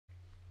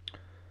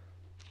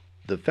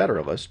The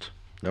Federalist,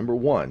 number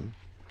 1,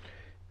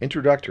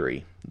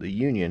 Introductory, the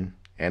Union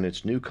and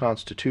its New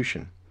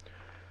Constitution,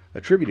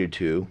 attributed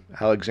to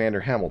Alexander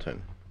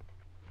Hamilton.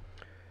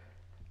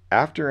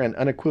 After an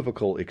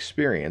unequivocal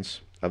experience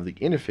of the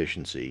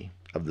inefficiency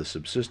of the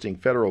subsisting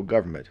federal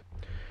government,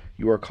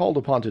 you are called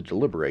upon to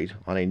deliberate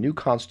on a new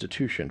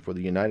Constitution for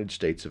the United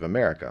States of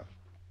America.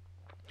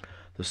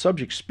 The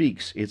subject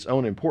speaks its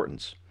own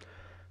importance,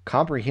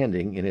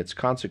 comprehending in its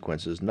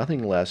consequences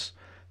nothing less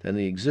than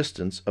the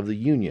existence of the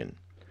Union,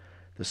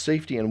 the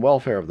safety and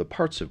welfare of the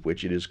parts of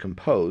which it is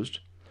composed,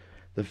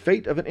 the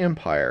fate of an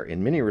empire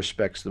in many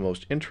respects the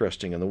most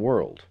interesting in the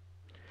world.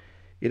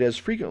 It has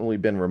frequently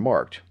been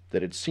remarked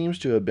that it seems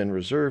to have been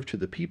reserved to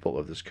the people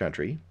of this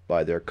country,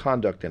 by their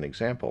conduct and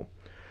example,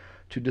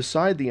 to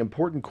decide the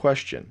important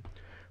question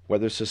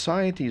whether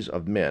societies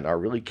of men are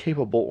really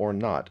capable or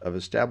not of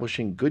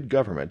establishing good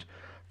government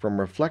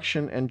from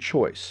reflection and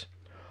choice,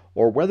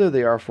 or whether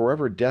they are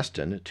forever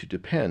destined to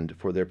depend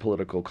for their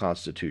political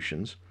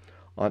constitutions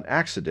on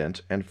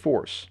accident and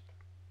force.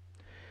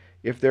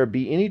 If there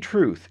be any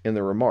truth in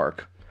the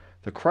remark,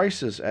 the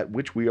crisis at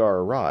which we are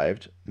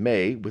arrived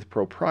may, with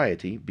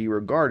propriety, be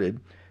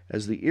regarded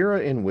as the era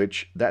in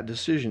which that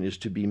decision is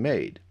to be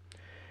made,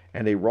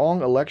 and a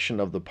wrong election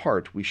of the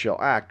part we shall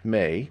act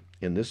may,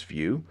 in this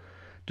view,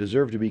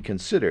 deserve to be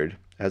considered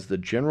as the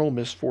general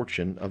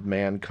misfortune of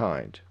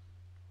mankind.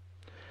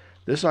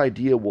 This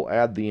idea will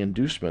add the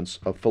inducements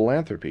of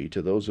philanthropy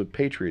to those of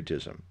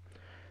patriotism,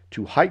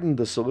 to heighten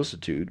the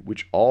solicitude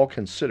which all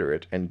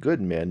considerate and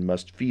good men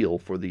must feel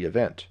for the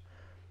event.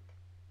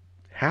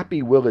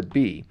 Happy will it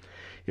be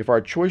if our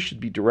choice should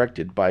be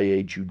directed by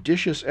a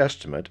judicious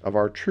estimate of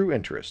our true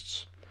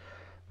interests,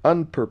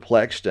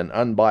 unperplexed and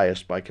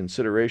unbiased by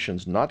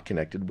considerations not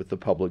connected with the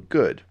public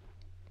good.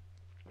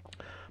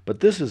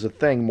 But this is a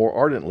thing more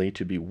ardently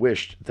to be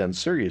wished than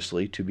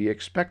seriously to be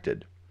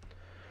expected.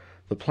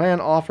 The plan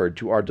offered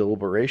to our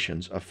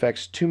deliberations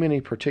affects too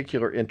many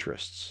particular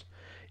interests,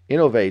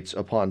 innovates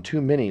upon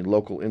too many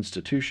local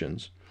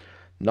institutions,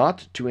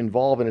 not to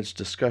involve in its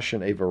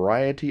discussion a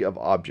variety of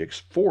objects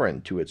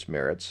foreign to its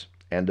merits,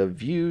 and of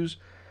views,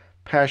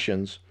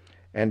 passions,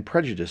 and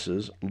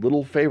prejudices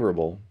little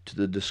favorable to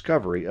the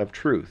discovery of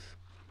truth.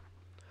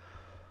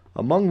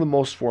 Among the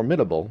most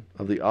formidable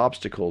of the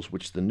obstacles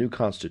which the new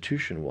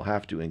Constitution will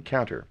have to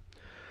encounter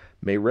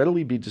may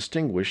readily be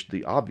distinguished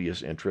the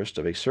obvious interest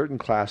of a certain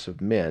class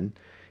of men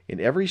in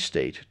every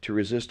state to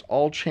resist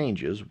all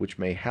changes which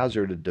may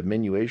hazard a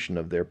diminution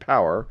of their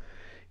power,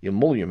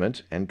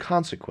 emolument, and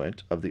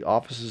consequent of the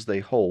offices they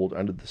hold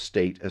under the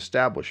state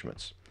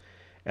establishments,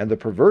 and the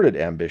perverted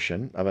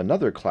ambition of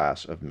another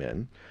class of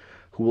men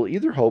who will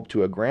either hope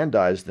to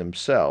aggrandize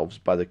themselves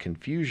by the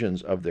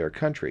confusions of their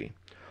country,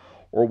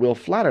 or will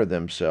flatter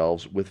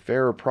themselves with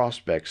fairer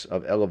prospects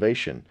of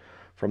elevation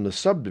from the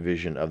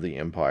subdivision of the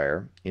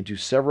empire into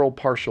several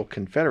partial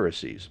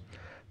confederacies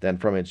than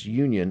from its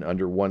union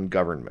under one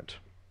government.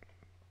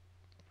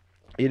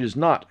 It is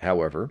not,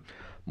 however,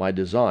 my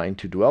design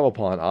to dwell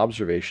upon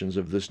observations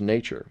of this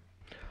nature.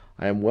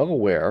 I am well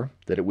aware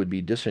that it would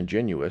be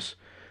disingenuous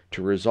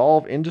to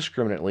resolve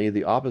indiscriminately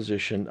the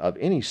opposition of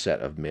any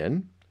set of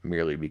men,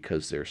 merely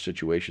because their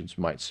situations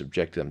might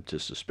subject them to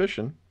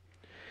suspicion,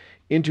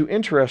 into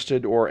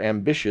interested or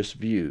ambitious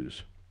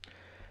views.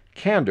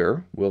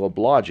 Candor will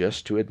oblige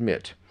us to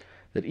admit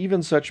that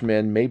even such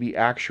men may be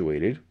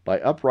actuated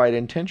by upright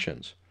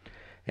intentions,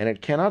 and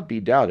it cannot be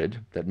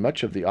doubted that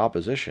much of the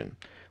opposition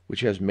which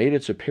has made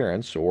its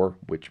appearance, or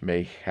which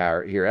may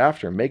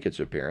hereafter make its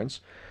appearance,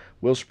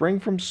 will spring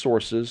from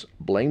sources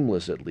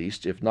blameless at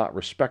least, if not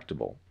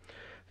respectable,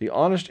 the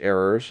honest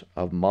errors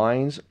of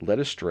minds led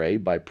astray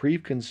by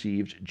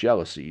preconceived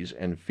jealousies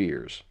and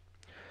fears.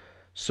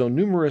 So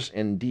numerous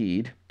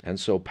indeed, and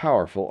so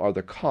powerful are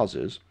the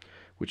causes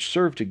which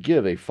serve to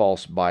give a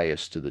false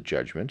bias to the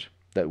judgment,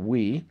 that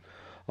we,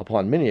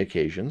 upon many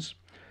occasions,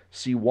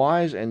 see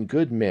wise and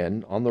good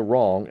men on the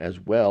wrong as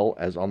well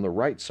as on the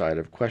right side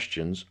of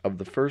questions of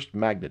the first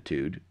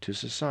magnitude to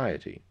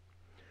society.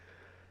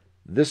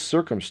 This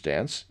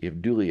circumstance,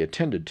 if duly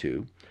attended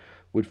to,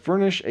 would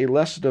furnish a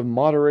lesson of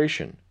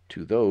moderation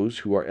to those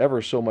who are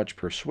ever so much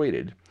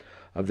persuaded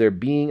of their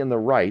being in the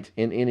right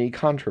in any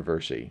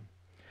controversy.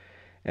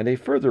 And a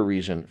further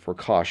reason for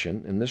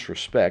caution in this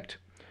respect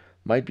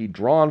might be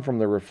drawn from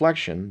the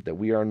reflection that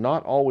we are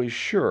not always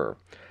sure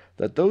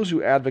that those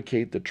who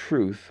advocate the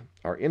truth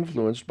are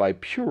influenced by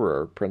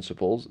purer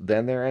principles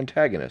than their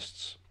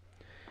antagonists.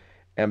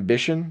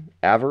 Ambition,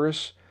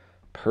 avarice,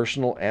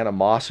 personal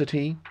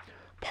animosity,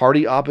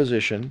 party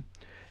opposition,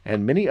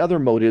 and many other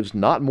motives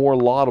not more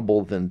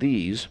laudable than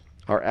these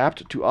are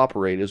apt to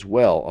operate as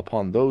well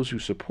upon those who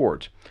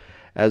support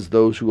as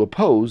those who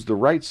oppose the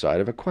right side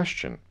of a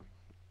question.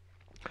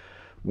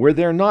 Were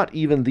there not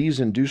even these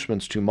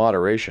inducements to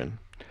moderation,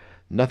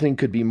 nothing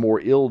could be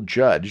more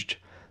ill-judged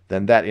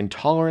than that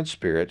intolerant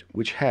spirit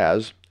which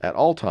has, at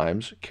all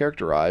times,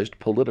 characterized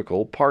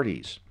political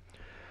parties.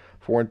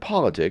 For in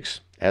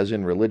politics, as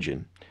in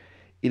religion,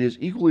 it is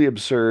equally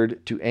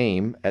absurd to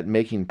aim at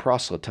making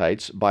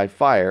proselytes by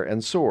fire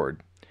and sword,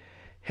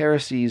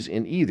 Heresies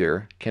in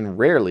either can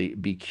rarely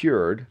be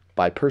cured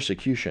by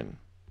persecution.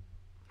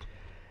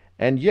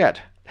 And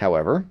yet,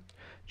 however,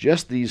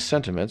 just these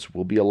sentiments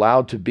will be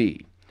allowed to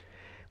be.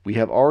 We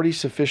have already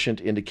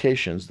sufficient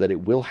indications that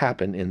it will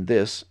happen in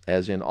this,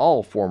 as in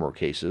all former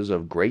cases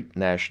of great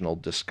national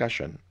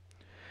discussion.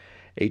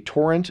 A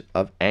torrent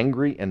of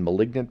angry and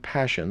malignant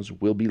passions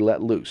will be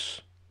let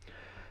loose.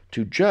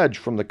 To judge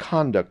from the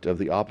conduct of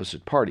the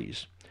opposite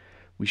parties,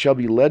 we shall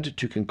be led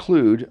to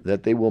conclude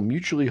that they will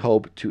mutually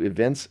hope to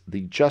evince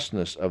the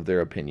justness of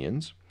their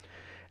opinions,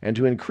 and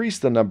to increase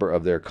the number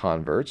of their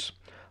converts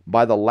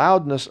by the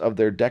loudness of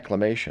their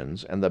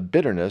declamations and the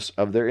bitterness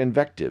of their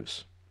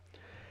invectives.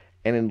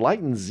 An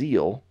enlightened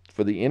zeal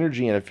for the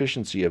energy and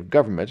efficiency of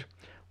government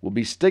will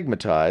be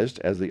stigmatized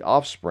as the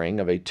offspring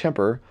of a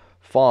temper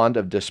fond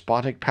of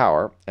despotic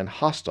power and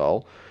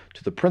hostile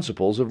to the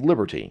principles of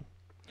liberty.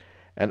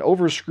 An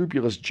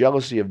over-scrupulous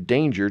jealousy of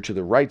danger to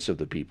the rights of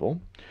the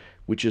people,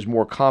 which is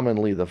more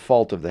commonly the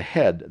fault of the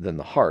head than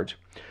the heart,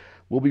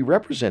 will be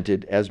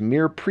represented as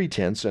mere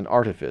pretense and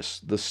artifice,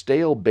 the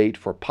stale bait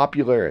for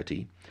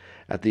popularity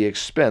at the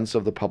expense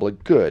of the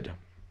public good.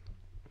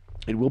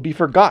 It will be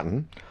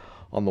forgotten,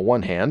 on the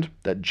one hand,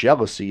 that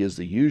jealousy is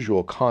the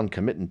usual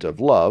concomitant of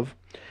love,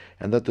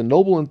 and that the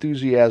noble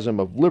enthusiasm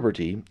of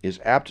liberty is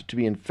apt to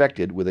be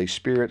infected with a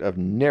spirit of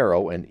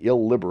narrow and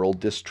illiberal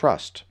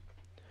distrust.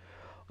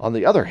 On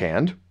the other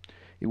hand,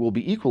 it will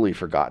be equally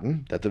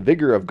forgotten that the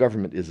vigor of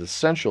government is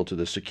essential to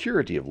the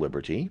security of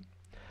liberty,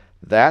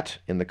 that,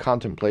 in the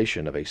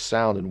contemplation of a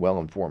sound and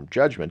well-informed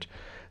judgment,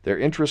 their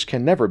interests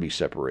can never be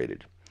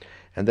separated,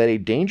 and that a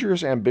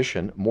dangerous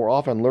ambition more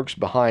often lurks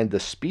behind the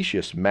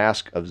specious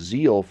mask of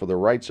zeal for the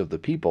rights of the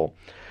people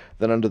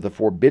than under the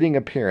forbidding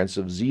appearance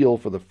of zeal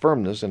for the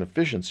firmness and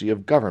efficiency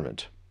of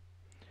government.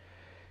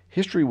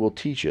 History will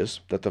teach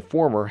us that the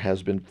former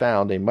has been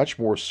found a much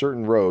more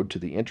certain road to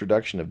the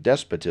introduction of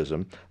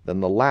despotism than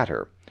the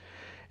latter,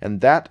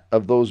 and that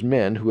of those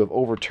men who have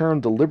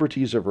overturned the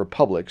liberties of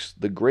republics,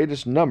 the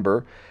greatest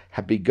number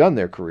have begun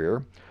their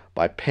career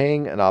by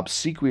paying an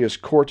obsequious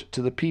court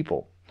to the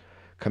people,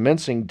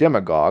 commencing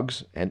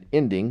demagogues and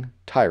ending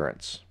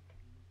tyrants.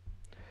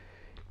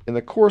 In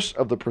the course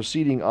of the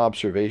preceding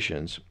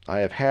observations, I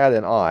have had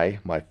an eye,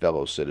 my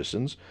fellow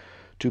citizens,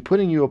 to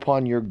putting you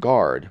upon your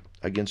guard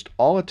against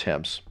all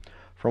attempts,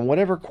 from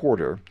whatever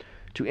quarter,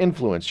 to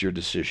influence your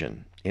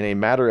decision in a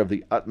matter of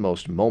the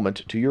utmost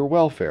moment to your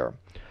welfare,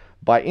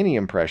 by any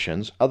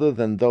impressions other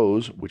than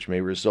those which may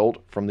result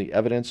from the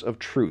evidence of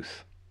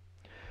truth.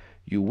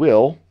 You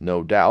will,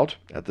 no doubt,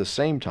 at the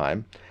same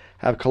time,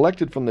 have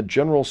collected from the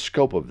general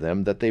scope of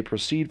them that they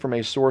proceed from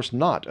a source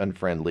not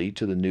unfriendly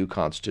to the new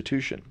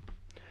Constitution.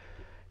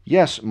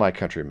 Yes, my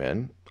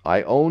countrymen,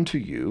 I own to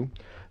you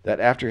that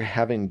after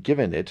having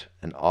given it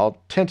an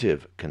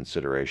attentive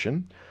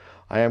consideration,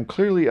 I am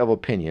clearly of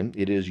opinion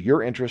it is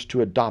your interest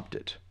to adopt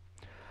it.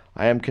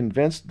 I am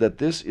convinced that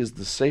this is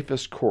the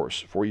safest course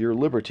for your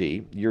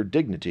liberty, your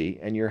dignity,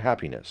 and your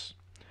happiness.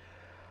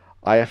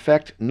 I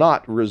affect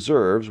not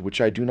reserves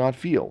which I do not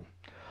feel.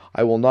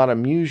 I will not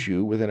amuse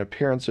you with an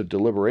appearance of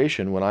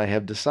deliberation when I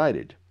have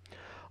decided.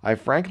 I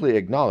frankly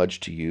acknowledge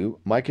to you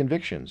my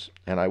convictions,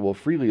 and I will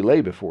freely lay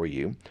before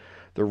you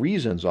the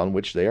reasons on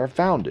which they are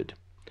founded.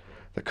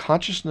 The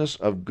consciousness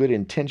of good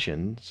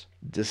intentions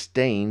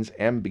disdains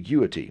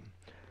ambiguity.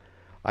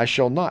 I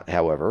shall not,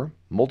 however,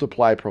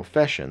 multiply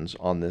professions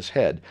on this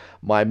head.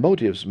 My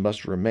motives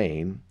must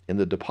remain in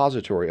the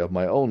depository of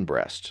my own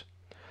breast.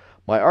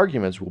 My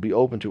arguments will be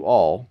open to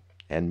all,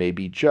 and may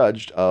be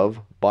judged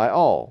of by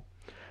all.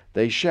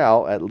 They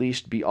shall at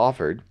least be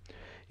offered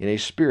in a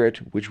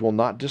spirit which will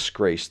not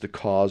disgrace the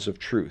cause of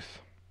truth.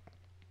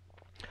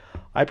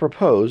 I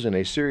propose, in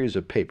a series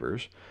of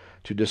papers,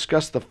 to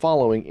discuss the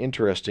following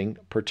interesting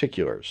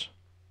particulars: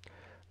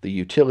 the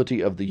utility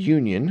of the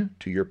Union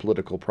to your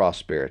political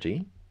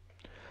prosperity,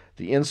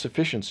 the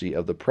insufficiency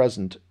of the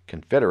present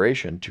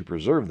Confederation to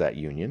preserve that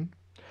Union,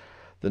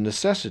 the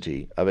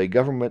necessity of a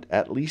government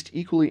at least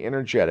equally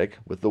energetic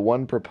with the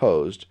one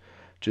proposed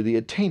to the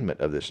attainment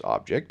of this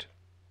object,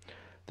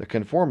 the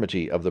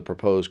conformity of the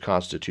proposed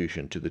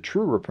Constitution to the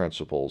truer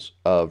principles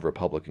of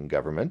republican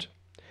government,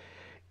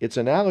 its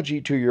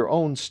analogy to your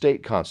own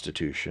state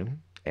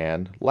constitution,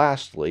 and,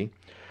 lastly,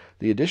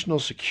 the additional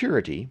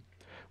security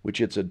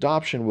which its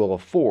adoption will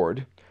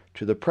afford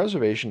to the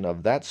preservation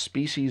of that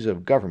species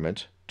of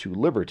government to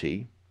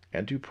liberty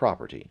and to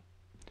property.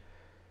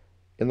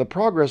 In the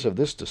progress of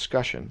this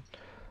discussion,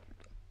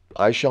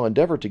 I shall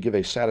endeavor to give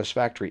a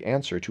satisfactory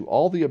answer to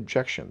all the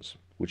objections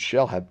which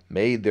shall have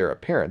made their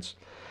appearance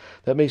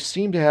that may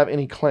seem to have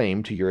any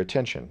claim to your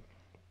attention.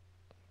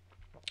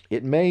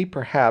 It may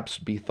perhaps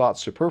be thought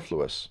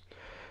superfluous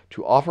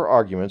to offer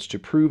arguments to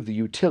prove the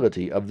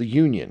utility of the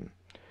Union,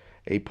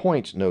 a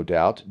point, no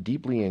doubt,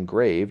 deeply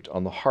engraved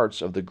on the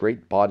hearts of the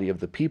great body of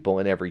the people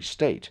in every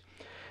state,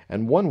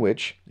 and one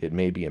which, it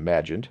may be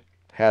imagined,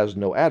 has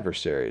no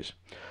adversaries.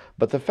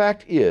 But the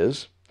fact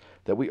is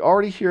that we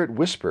already hear it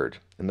whispered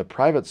in the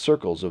private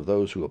circles of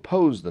those who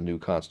oppose the new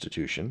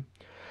Constitution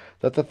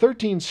that the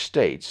 13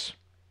 states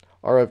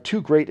are of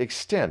too great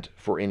extent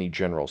for any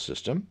general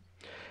system,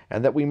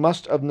 and that we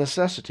must of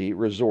necessity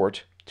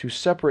resort to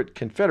separate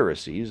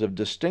confederacies of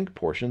distinct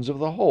portions of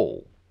the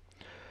whole.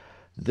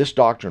 This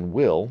doctrine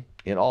will,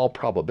 in all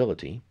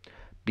probability,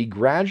 be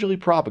gradually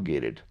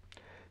propagated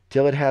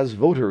till it has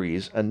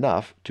votaries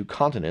enough to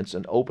countenance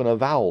an open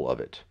avowal of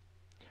it.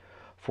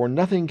 For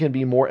nothing can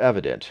be more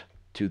evident,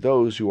 to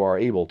those who are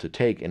able to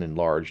take an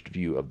enlarged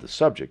view of the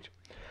subject,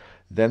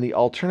 than the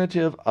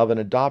alternative of an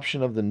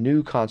adoption of the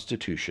new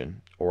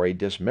Constitution or a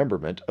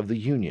dismemberment of the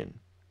Union.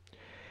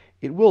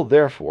 It will,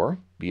 therefore,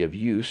 be of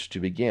use to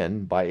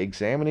begin by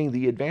examining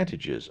the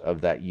advantages of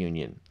that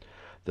union,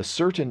 the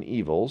certain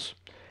evils,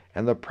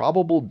 and the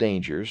probable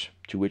dangers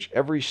to which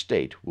every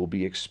state will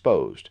be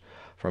exposed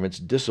from its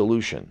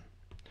dissolution.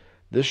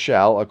 This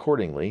shall,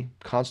 accordingly,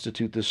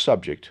 constitute the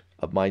subject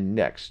of my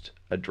next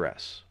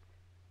address.